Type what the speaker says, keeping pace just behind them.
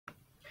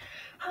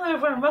Hello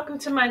everyone, welcome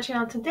to my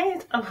channel. Today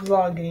is a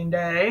vlogging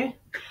day,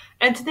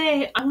 and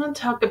today I'm going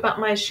to talk about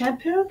my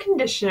shampoo and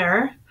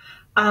conditioner.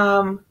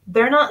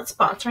 They're not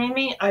sponsoring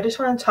me. I just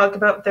want to talk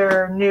about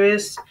their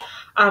newest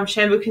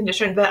shampoo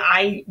conditioner that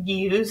I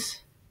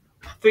use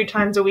 3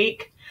 times a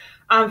week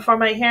for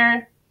my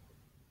hair.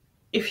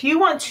 If you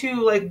want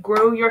to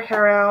grow your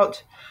hair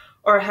out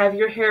or have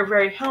your hair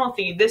very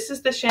healthy, this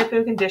is the shampoo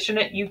and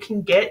conditioner you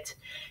can get.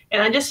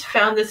 And I just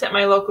found this at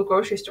my local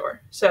grocery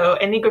store. So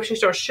any grocery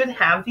store should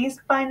have these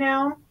by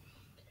now.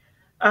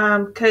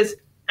 Because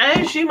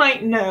as you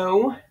might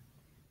know,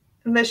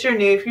 unless you're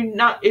new, if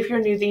you're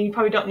new, then you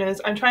probably don't know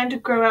this. I'm trying to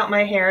grow out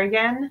my hair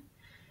again.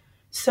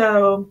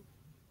 So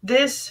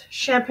this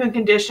shampoo and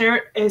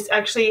conditioner is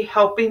actually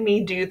helping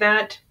me do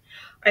that.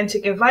 I'm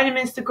taking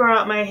vitamins to grow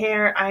out my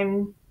hair.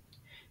 I'm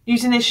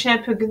using this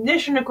shampoo and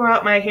conditioner to grow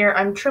out my hair.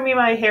 I'm trimming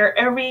my hair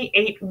every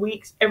 8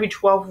 weeks, every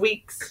 12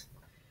 weeks.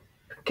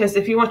 Because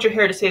if you want your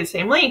hair to stay the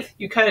same length,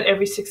 you cut it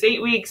every 6 to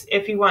 8 weeks.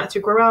 If you want it to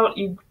grow out,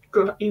 you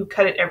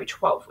cut it every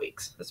 12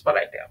 weeks. That's what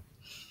I do.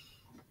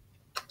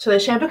 So the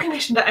shampoo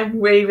conditioner that I'm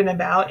raving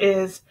about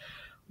is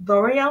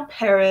L'Oreal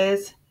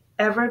Paris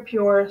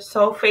Everpure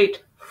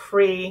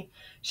Sulfate-Free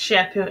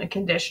Shampoo and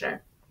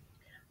Conditioner.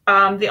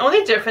 The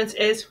only difference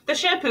is the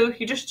shampoo,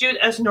 you just do it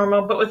as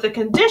normal, but with the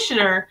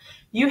conditioner,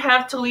 you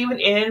have to leave it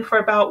in for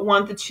about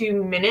 1 to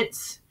 2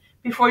 minutes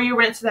before you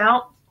rinse it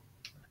out.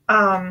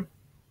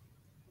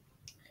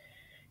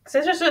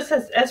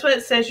 That's what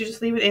it says. You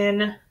just leave it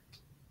in.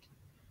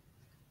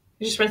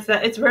 You just rinse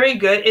that. It's very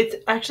good.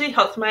 It actually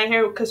helps my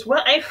hair because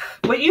what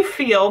you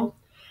feel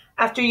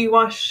after you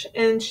wash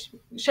and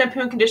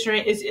shampoo and conditioner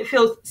is it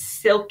feels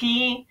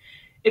silky.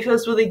 It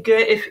feels really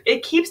good.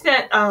 It keeps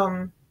that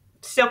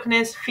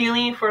silkiness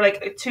feeling for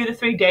like 2 to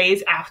 3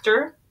 days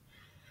after,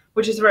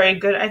 which is very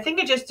good. I think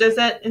it just does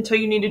that until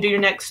you need to do your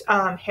next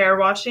hair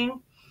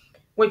washing,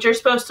 which you're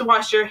supposed to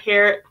wash your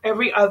hair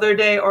every other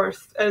day or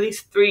at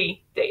least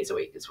 3 days a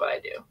week is what I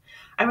do.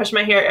 I wash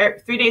my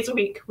hair 3 days a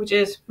week, which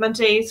is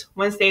Mondays,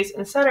 Wednesdays,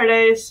 and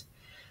Saturdays.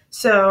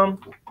 So,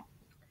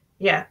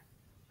 yeah.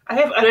 I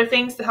have other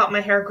things to help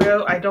my hair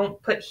grow. I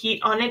don't put heat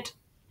on it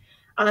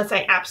unless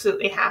I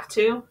absolutely have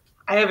to.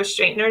 I have a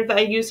straightener that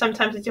I use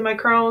sometimes to do my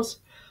curls,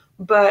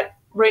 but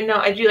right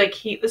now I do like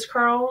heatless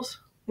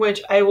curls,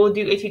 which I will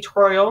do a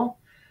tutorial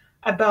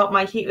about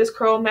my heatless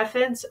curl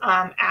methods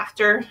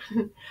after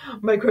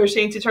my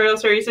crocheting tutorial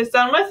series is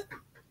done with.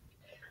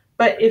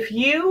 But if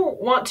you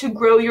want to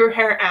grow your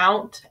hair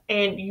out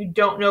and you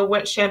don't know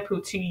what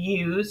shampoo to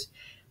use,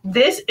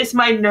 this is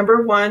my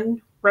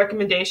 #1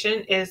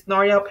 recommendation is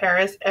L'Oreal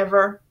Paris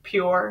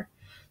Everpure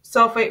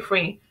Sulfate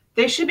Free.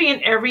 They should be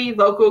in every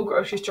local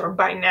grocery store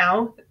by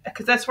now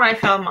because that's where I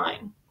found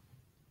mine.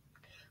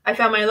 I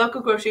found my local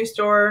grocery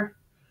store.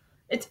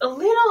 It's a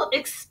little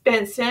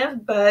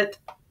expensive, but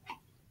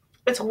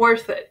it's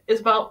worth it. It's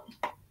about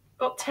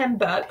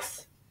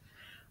 $10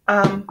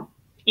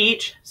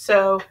 each.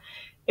 So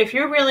if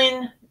you're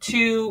willing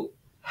to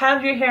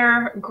have your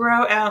hair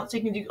grow out so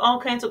you can do all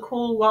kinds of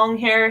cool long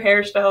hair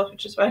hairstyles,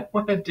 which is what I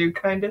want to do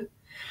kind of,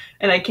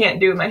 and I can't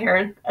do my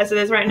hair as it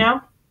is right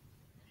now,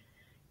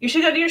 you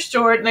should go to your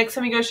store next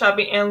time you go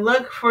shopping and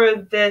look for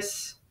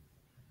this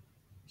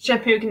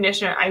shampoo and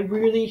conditioner. I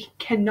really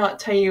cannot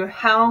tell you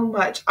how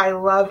much I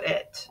love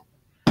it.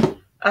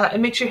 It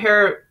makes your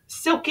hair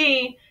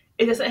silky.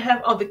 It doesn't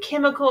have all the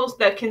chemicals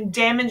that can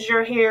damage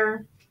your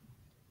hair.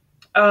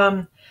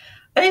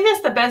 I think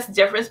that's the best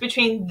difference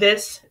between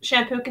this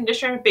shampoo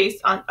conditioner based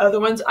on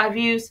other ones I've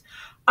used.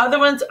 Other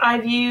ones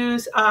I've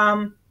used,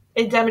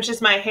 it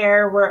damages my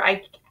hair where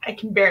I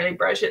can barely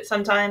brush it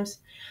sometimes.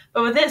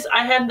 But with this,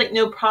 I had like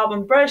no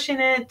problem brushing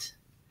it.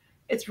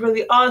 It's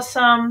really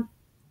awesome.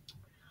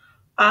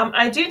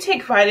 I do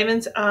take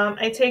vitamins.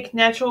 I take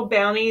Natural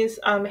Bounty's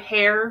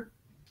hair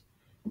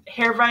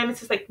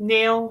vitamins. It's like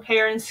nail,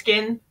 hair, and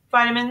skin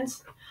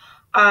vitamins.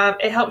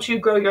 It helps you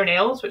grow your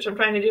nails, which I'm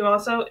trying to do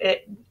also.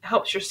 It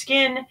helps your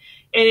skin, and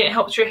it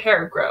helps your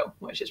hair grow,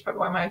 which is probably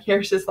why my hair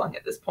is this long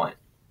at this point.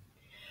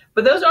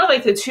 But those are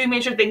like the 2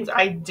 major things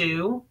I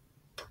do.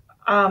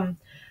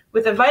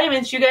 With the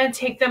vitamins, you gotta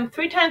take them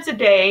 3 times a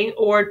day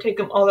or take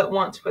them all at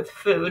once with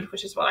food,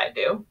 which is what I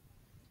do.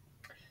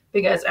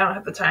 Because I don't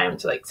have the time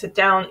to like sit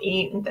down,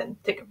 eat, and then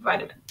take a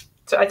vitamin.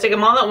 So I take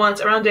them all at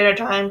once around dinner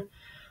time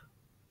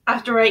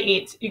after I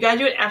eat. You gotta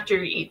do it after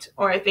you eat,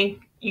 or I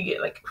think you get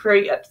like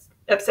very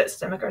upset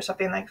stomach or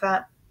something like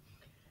that.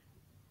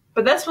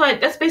 But that's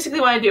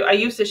basically what I do. I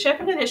use the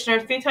shampoo and conditioner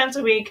 3 times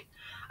a week.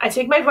 I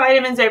take my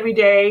vitamins every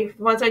day,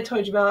 the ones I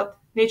told you about,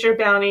 Natural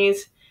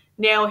Bounty's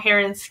nail, hair,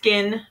 and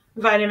skin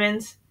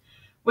vitamins,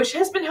 which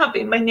has been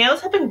helping. My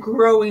nails have been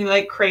growing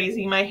like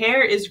crazy. My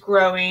hair is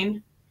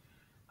growing.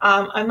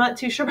 I'm not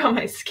too sure about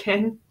my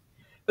skin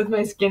with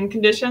my skin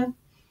condition,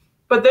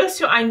 but those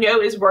 2 I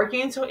know is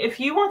working. So if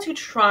you want to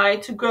try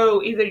to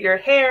grow either your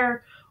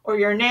hair or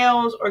your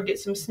nails or get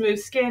some smooth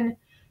skin,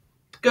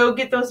 go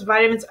get those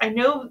vitamins. I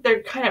know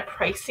they're kind of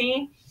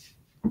pricey,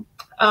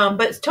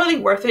 but it's totally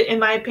worth it in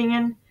my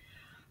opinion.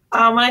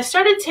 When I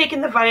started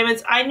taking the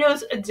vitamins, I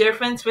noticed a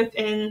difference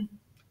within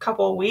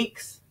couple of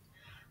weeks.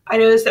 I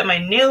noticed that my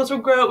nails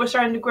were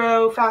starting to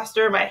grow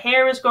faster. My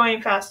hair was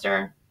growing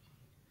faster.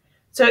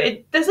 So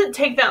it doesn't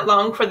take that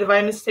long for the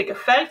vitamins to take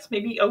effect,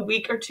 maybe a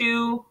week or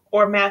two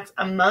or max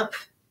a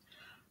month.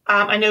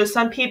 I know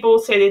some people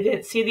say they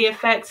didn't see the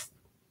effects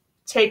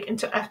take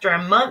until after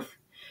a month.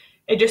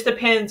 It just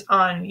depends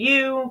on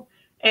you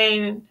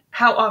and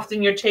how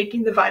often you're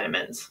taking the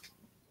vitamins.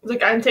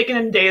 Like, I'm taking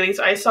them daily,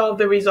 so I saw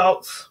the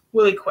results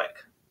really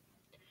quick.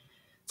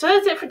 So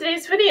that's it for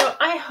today's video.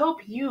 I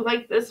hope you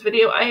liked this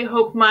video. I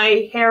hope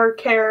my hair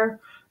care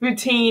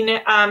routine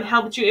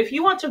helped you. If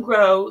you want to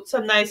grow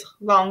some nice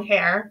long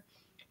hair,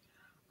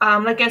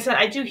 like I said,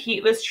 I do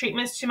heatless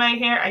treatments to my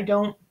hair. I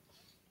don't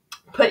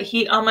put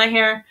heat on my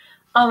hair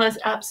unless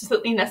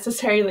absolutely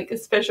necessary, like a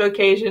special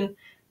occasion.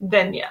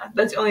 Then yeah,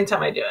 that's the only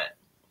time I do it.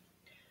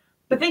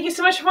 But thank you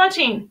so much for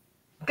watching.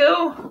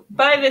 Go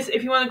buy this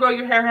if you want to grow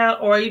your hair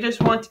out, or you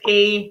just want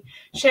a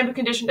shampoo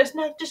conditioner that's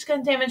not just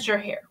going to damage your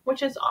hair,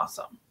 which is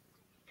awesome.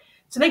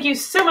 So thank you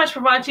so much for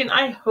watching.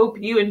 I hope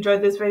you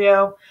enjoyed this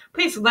video.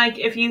 Please like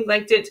if you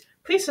liked it.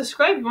 Please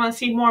subscribe if you want to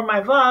see more of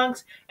my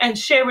vlogs, and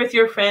share with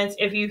your friends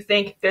if you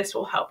think this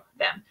will help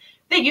them.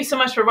 Thank you so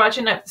much for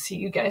watching. I have to see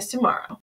you guys tomorrow.